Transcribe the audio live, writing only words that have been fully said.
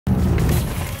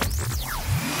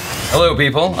Hello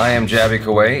people, I am Jaby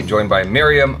Koay, joined by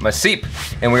Miriam Macip,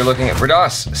 and we're looking at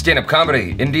Verdas, stand-up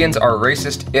comedy. Indians are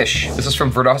racist-ish. This is from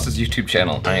Verdas's YouTube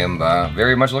channel. I am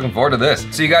very much looking forward to this.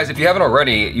 So you guys, if you haven't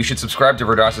already, you should subscribe to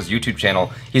Verdas's YouTube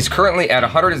channel. He's currently at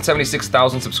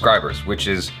 176,000 subscribers, which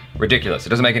is ridiculous. It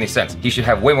doesn't make any sense. He should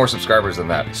have way more subscribers than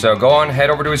that. So go on, head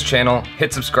over to his channel,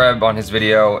 hit subscribe on his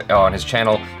video, on his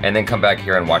channel, and then come back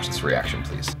here and watch this reaction,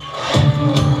 please.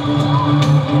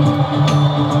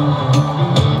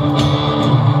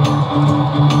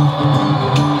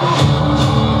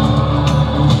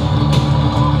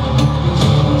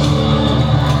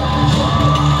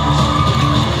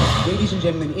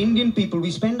 Indian people,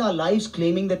 we spend our lives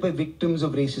claiming that we're victims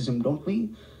of racism, don't we?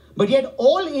 But yet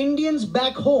all Indians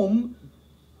back home,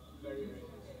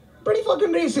 pretty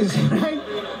fucking racist, right?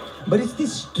 But it's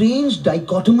this strange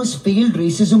dichotomous failed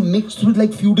racism mixed with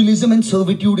like feudalism and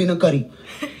servitude in a curry.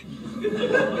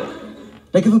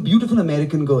 Like if a beautiful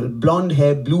American girl, blonde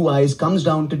hair, blue eyes, comes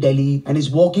down to Delhi and is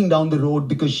walking down the road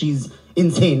because she's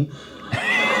insane.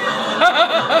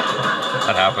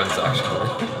 That happens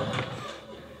actually.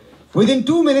 Within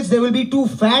 2 minutes, there will be two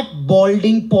fat,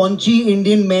 balding, paunchy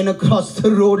Indian men across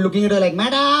the road looking at her like,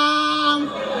 Madam!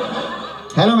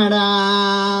 Hello,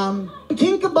 Madam!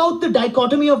 Think about the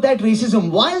dichotomy of that racism.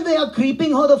 While they are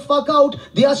creeping her the fuck out,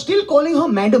 they are still calling her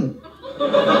Madam.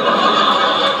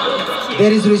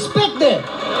 There is respect there.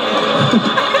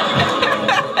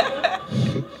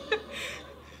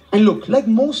 And look, like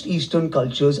most Eastern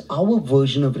cultures, our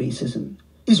version of racism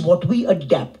is what we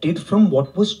adapted from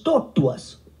what was taught to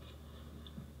us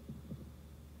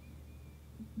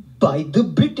by the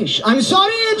British. I'm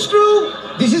sorry, it's true.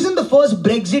 This isn't the first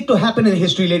Brexit to happen in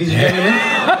history, ladies and gentlemen.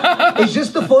 It's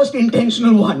just the first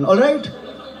intentional one, all right?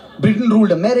 Britain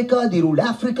ruled America, they ruled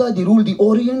Africa, they ruled the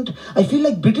Orient. I feel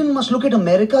like Britain must look at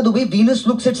America the way Venus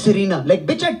looks at Serena. Like,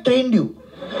 bitch, I trained you.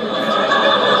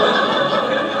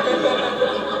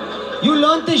 You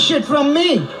learned this shit from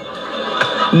me.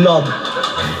 Lob.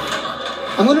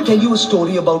 I'm going to tell you a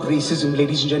story about racism,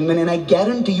 ladies and gentlemen, and I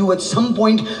guarantee you at some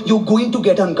point you're going to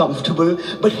get uncomfortable,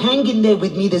 but hang in there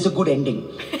with me, there's a good ending.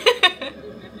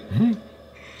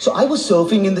 So I was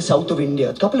surfing in the south of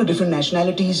India, a couple of different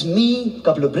nationalities, me, a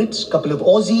couple of Brits, a couple of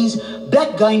Aussies,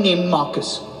 black guy named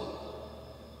Marcus.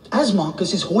 As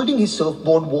Marcus is holding his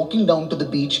surfboard, walking down to the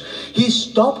beach, he is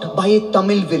stopped by a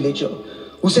Tamil villager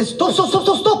who says, stop, stop, stop,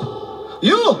 stop, stop!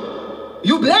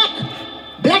 You black,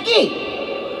 blackie!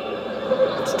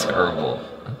 It's terrible.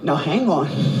 Now hang on.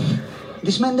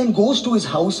 This man then goes to his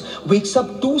house, wakes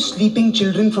up two sleeping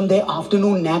children from their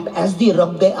afternoon nap as they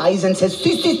rub their eyes and says,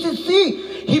 see,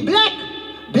 he black,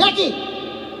 blackie.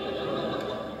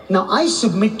 Now I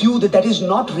submit to you that that is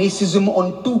not racism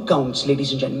on two counts,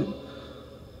 ladies and gentlemen.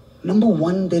 Number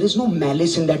one, there is no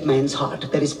malice in that man's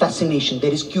heart. There is fascination,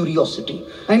 there is curiosity.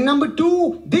 And number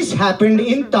two, this happened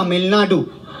in Tamil Nadu.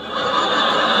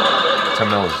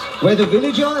 Tamils. Where the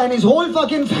villager and his whole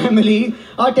fucking family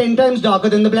are 10 times darker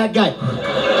than the black guy.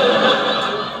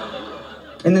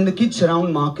 And then the kids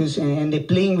surround Marcus and they're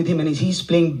playing with him and he's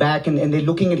playing back and they're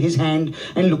looking at his hand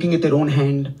and looking at their own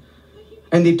hand.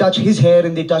 And they touch his hair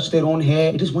and they touch their own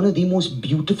hair. It is one of the most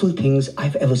beautiful things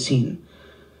I've ever seen.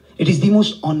 It is the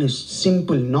most honest,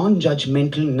 simple,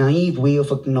 non-judgmental, naive way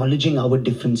of acknowledging our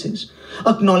differences.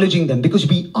 Acknowledging them because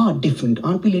we are different,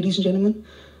 aren't we, ladies and gentlemen?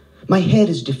 My hair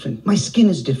is different, my skin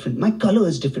is different, my color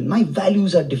is different, my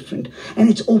values are different. And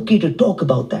it's okay to talk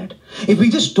about that. If we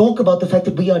just talk about the fact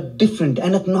that we are different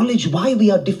and acknowledge why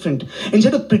we are different,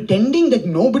 instead of pretending that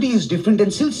nobody is different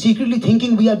and still secretly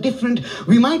thinking we are different,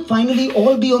 we might finally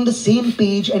all be on the same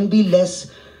page and be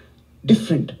less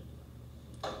different.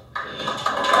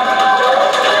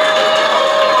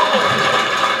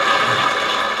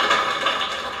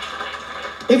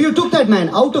 If you took that man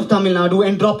out of Tamil Nadu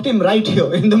and dropped him right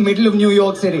here in the middle of New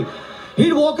York City,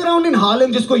 he'd walk around in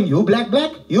Harlem just going, you black,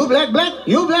 black, you black, black,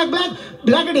 you black, black,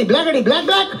 blackity, blackity, black,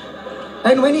 black.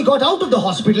 And when he got out of the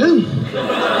hospital,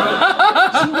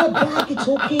 see, we're black, it's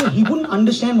okay. He wouldn't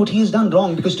understand what he has done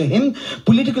wrong because to him,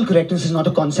 political correctness is not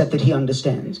a concept that he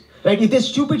understands. Right? If there's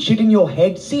stupid shit in your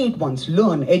head, say it once,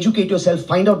 learn, educate yourself,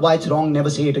 find out why it's wrong, never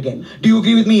say it again. Do you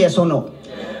agree with me, yes or no?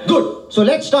 Yeah. Good. So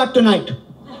let's start tonight.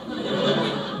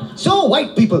 So,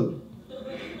 white people,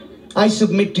 I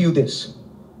submit to you this.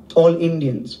 All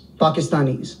Indians,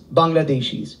 Pakistanis,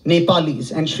 Bangladeshis,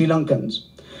 Nepalis and Sri Lankans,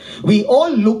 we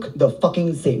all look the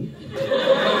fucking same.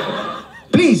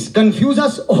 Please, confuse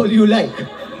us all you like.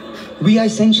 We are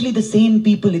essentially the same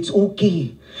people, it's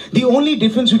okay. The only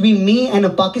difference between me and a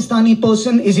Pakistani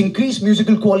person is increased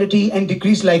musical quality and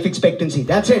decreased life expectancy.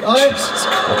 That's it, alright?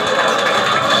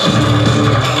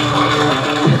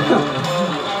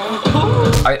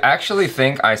 I actually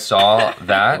think I saw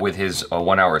that with his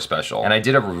 1 hour special. And I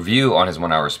did a review on his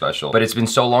 1 hour special. But it's been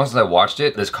so long since I watched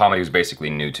it, this comedy was basically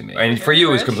new to me. And for you,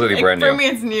 it was completely brand new. For me,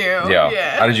 it's new.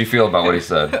 Yeah. How did you feel about what he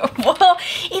said? Well,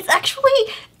 it's actually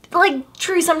like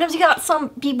true. Sometimes you got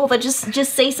some people that just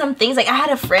say some things. Like I had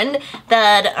a friend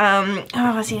that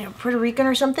was he Puerto Rican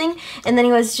or something, and then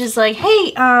he was just like,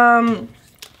 hey, oh,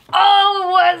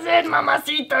 was it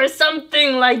mamacita or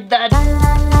something like that.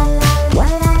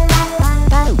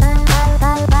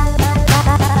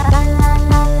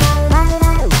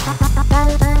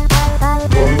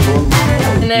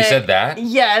 You said that?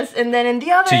 Yes, and then in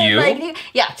the other, to you? like,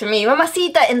 yeah, to me,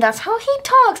 mamacita, and that's how he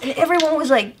talks. And everyone was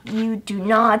like, you do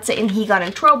not say, and he got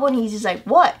in trouble, and he's just like,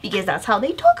 what? Because that's how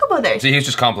they talk about theirs. So he was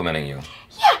just complimenting you?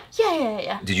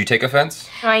 Yeah. Did you take offense?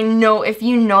 I know if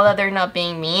you know that they're not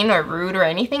being mean or rude or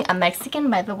anything, I'm Mexican,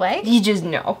 by the way, you just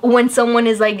know. When someone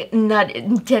is like not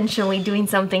intentionally doing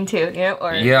something too, you know?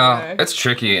 Or, yeah, it's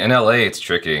tricky. In LA, it's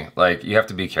tricky. Like, you have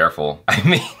to be careful. I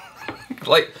mean,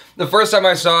 like, the first time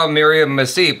I saw Miriam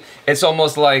Macip, it's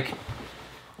almost like,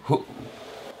 who?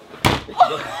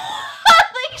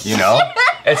 You know?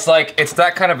 It's like, it's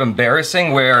that kind of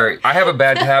embarrassing where I have a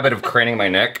bad habit of craning my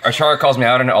neck. Ashara calls me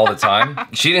out on it all the time.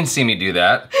 She didn't see me do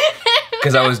that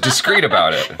because I was discreet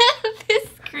about it.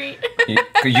 Discreet.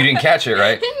 You didn't catch it,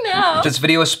 right? No. This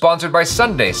video is sponsored by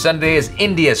Sunday. Sunday is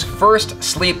India's first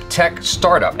sleep tech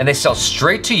startup, and they sell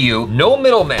straight to you, no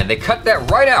middleman. They cut that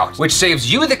right out, which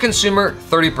saves you, the consumer,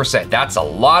 30%. That's a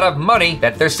lot of money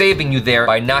that they're saving you there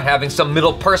by not having some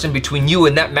middle person between you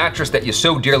and that mattress that you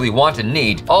so dearly want and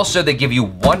need. Also, they give you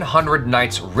 100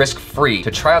 nights risk-free to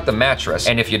try out the mattress,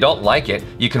 and if you don't like it,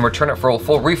 you can return it for a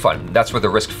full refund. That's where the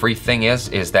risk-free thing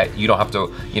is that you don't have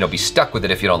to, be stuck with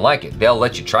it if you don't like it. They'll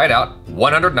let you try it out,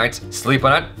 100 nights, sleep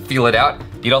on it, feel it out.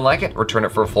 You don't like it? Return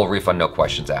it for a full refund, no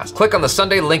questions asked. Click on the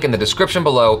Sunday link in the description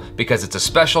below because it's a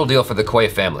special deal for the Koay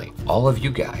family. All of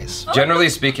you guys. Generally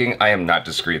speaking, I am not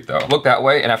discreet though. Look that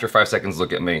way and after 5 seconds,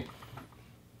 look at me.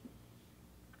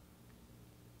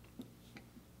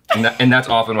 And that's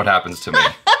often what happens to me.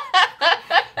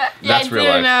 That's real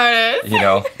life. Notice. You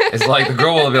know, it's like the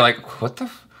girl will be like, what the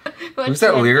who's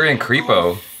that Lyrian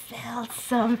creepo?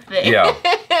 Something. Yeah.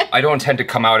 I don't tend to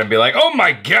come out and be like, oh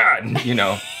my God,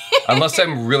 unless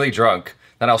I'm really drunk.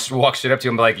 Then I'll walk straight up to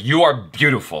you and be like, you are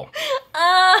beautiful.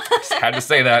 Just had to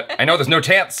say that. I know there's no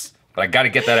chance, but I gotta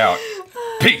get that out.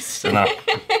 Peace. And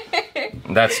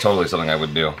that's totally something I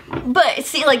would do. But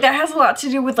see, like that has a lot to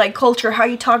do with like culture, how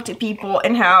you talk to people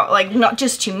and how, like, not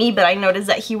just to me, but I noticed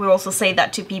that he would also say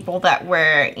that to people that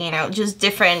were, just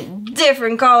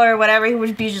different color or whatever. He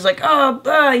would be just like,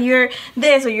 oh, you're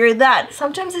this or you're that.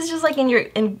 Sometimes it's just like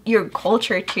in your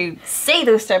culture to say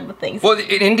those type of things. Well,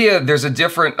 in India, there's a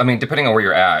different, depending on where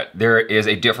you're at, there is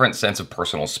a different sense of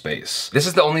personal space. This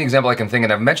is the only example I can think,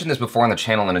 and I've mentioned this before on the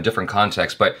channel in a different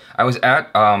context, but I was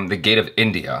at the gate of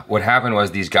India. What happened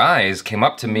was these guys came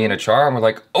up to me in a char and were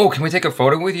like, oh, can we take a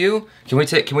photo with you? Can we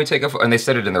take a photo? And they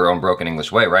said it in their own broken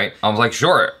English way, right? I was like,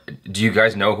 sure. Do you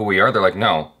guys know who we are? They're like,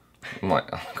 no. I'm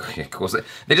like, okay, cool. So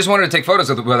they just wanted to take photos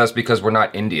with us because we're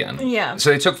not Indian. Yeah. So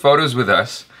they took photos with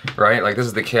us, right? Like, this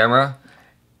is the camera.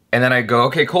 And then I go,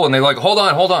 okay, cool. And they're like, hold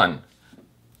on.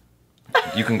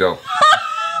 You can go.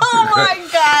 Oh my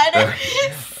God.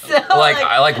 So, what?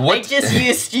 I just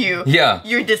used you. Yeah.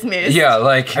 You're dismissed. Yeah,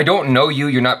 like, I don't know you,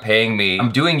 you're not paying me.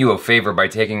 I'm doing you a favor by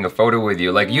taking a photo with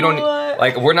you. Like, you don't,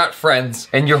 like, we're not friends.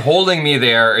 And you're holding me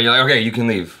there, and you're like, okay, you can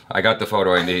leave. I got the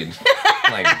photo I need.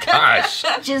 My gosh.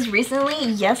 Just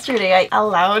recently, yesterday, I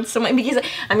allowed someone, because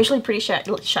I'm usually pretty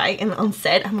shy and on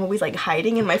set, I'm always like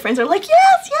hiding, and my friends are like,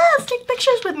 yes, take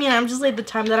pictures with me. And I'm just like the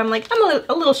time that I'm like, I'm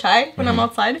a little shy when I'm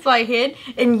outside, so I hid.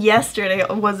 And yesterday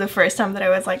was the first time that I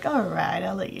was like, all right,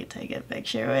 I'll let you take a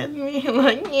picture with me. I'm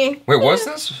like, yeah. Wait, was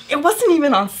this? It wasn't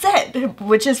even on set,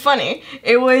 which is funny.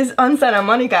 It was on Santa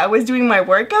Monica. I was doing my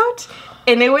workout.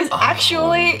 And it was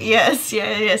actually, yes.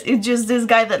 It's just this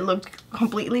guy that looked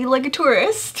completely like a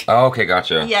tourist. Oh, okay,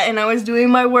 gotcha. Yeah, and I was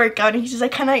doing my workout, and he's just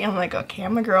like, can I? I'm like, okay,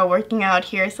 I'm a girl working out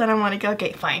here, so I'm like,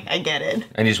 okay, fine, I get it.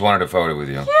 And he just wanted a photo with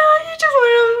you? Yeah, he just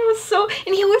wanted,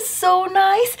 and he was so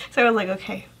nice. So I was like,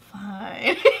 okay,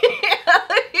 fine.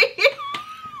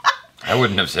 I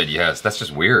wouldn't have said yes. That's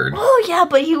just weird. Oh yeah,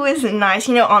 but he was nice.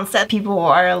 On set people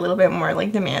are a little bit more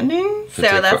like demanding. So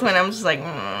that's when I'm just like,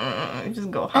 just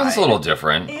go hide. Oh, it's a little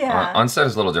different. Yeah. On set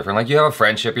is a little different. Like, you have a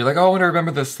friendship. You're like, oh, I want to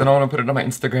remember this. Then I want to put it on my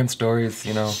Instagram stories,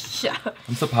 Yeah.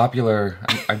 I'm so popular.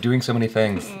 I'm doing so many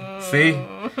things. See?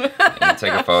 And you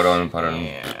take a photo and put it on.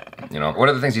 Yeah. you know? One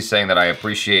of the things he's saying that I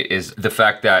appreciate is the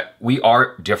fact that we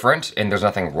are different and there's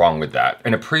nothing wrong with that.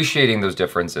 And appreciating those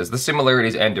differences, the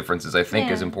similarities and differences, I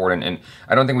think is important, and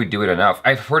I don't think we do it enough.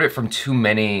 I've heard it from too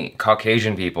many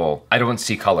Caucasian people. I don't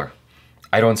see color.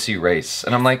 I don't see race.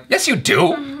 And I'm like, yes you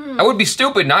do. I would be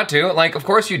stupid not to. Like, of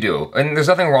course you do. And there's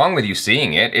nothing wrong with you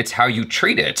seeing it. It's how you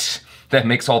treat it that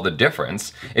makes all the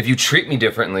difference. If you treat me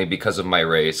differently because of my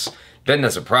race, then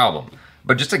that's a problem.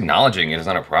 But just acknowledging it is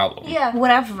not a problem. Yeah, what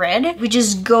I've read, we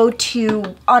just go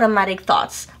to automatic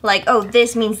thoughts. Like, oh,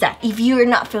 this means that. If you're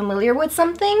not familiar with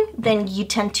something, then you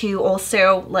tend to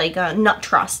also, like, not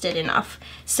trust it enough.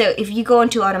 So if you go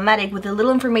into automatic with the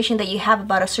little information that you have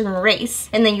about a certain race,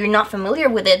 and then you're not familiar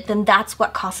with it, then that's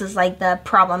what causes, like, the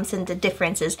problems and the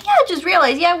differences. Yeah, just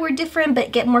realize, yeah, we're different,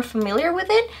 but get more familiar with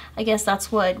it. I guess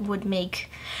that's what would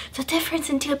make the difference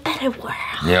into a better world.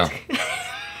 Yeah,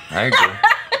 I agree.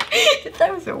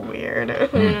 That was so weird.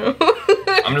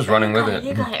 I'm just running with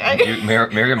it.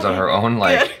 Miriam's on her own,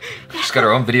 like, she's got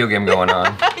her own video game going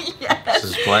on. Yes.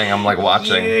 This is playing, I'm like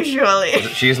watching. Usually.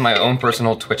 She is my own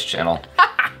personal Twitch channel.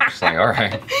 Just like, all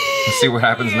right, let's see what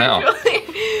happens now.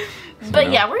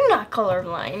 But yeah, we're not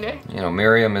colorblind. You know,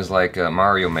 Miriam is like a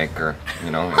Mario Maker,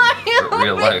 you know, in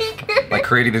real life. Like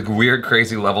creating these weird,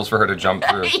 crazy levels for her to jump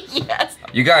through. Yes.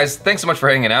 You guys, thanks so much for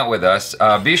hanging out with us.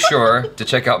 Be sure to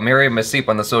check out Miriam Macip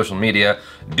on the social media.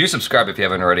 Do subscribe if you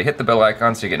haven't already. Hit the bell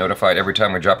icon so you get notified every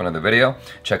time we drop another video.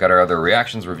 Check out our other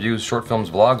reactions, reviews, short films,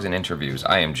 vlogs, and interviews.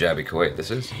 I am Jaby Koay.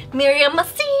 This is Miriam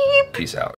Macip. Peace out.